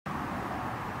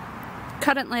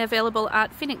Currently available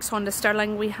at Phoenix Honda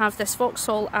Stirling, we have this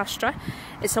Vauxhall Astra.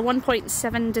 It's a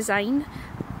 1.7 design,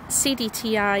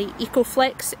 CDTi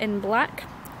Ecoflex in black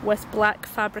with black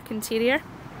fabric interior.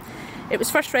 It was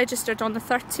first registered on the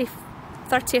 30th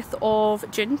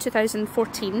of June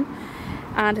 2014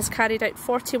 and has carried out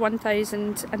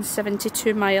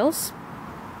 41,072 miles.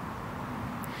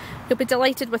 You'll be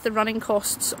delighted with the running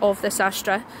costs of this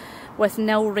Astra, with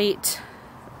nil rate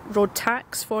road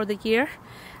tax for the year,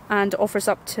 and offers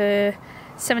up to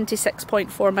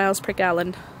 76.4 miles per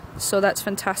gallon. So that's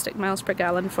fantastic miles per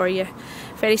gallon for you.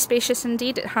 Very spacious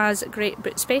indeed. It has great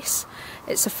boot space.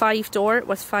 It's a 5-door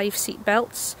with 5 seat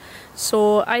belts.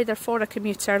 So either for a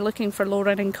commuter looking for low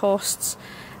running costs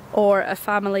or a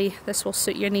family, this will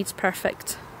suit your needs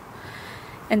perfect.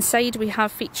 Inside we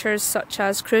have features such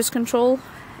as cruise control,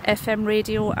 FM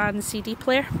radio and CD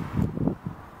player.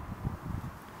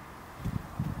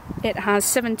 It has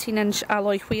 17-inch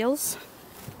alloy wheels.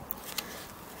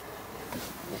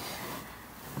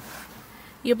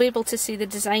 You'll be able to see the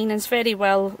design is very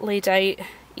well laid out,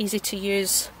 easy to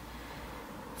use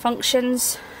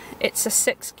functions. It's a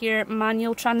 6-gear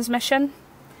manual transmission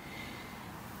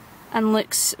and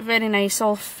looks very nice,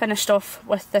 all finished off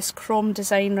with this chrome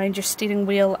design around your steering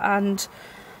wheel and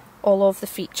all of the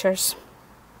features.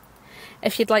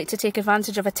 If you'd like to take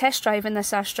advantage of a test drive in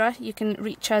this Astra, you can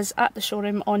reach us at the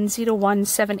showroom on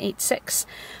 01786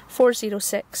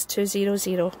 406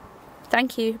 200.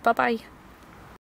 Thank you, bye bye.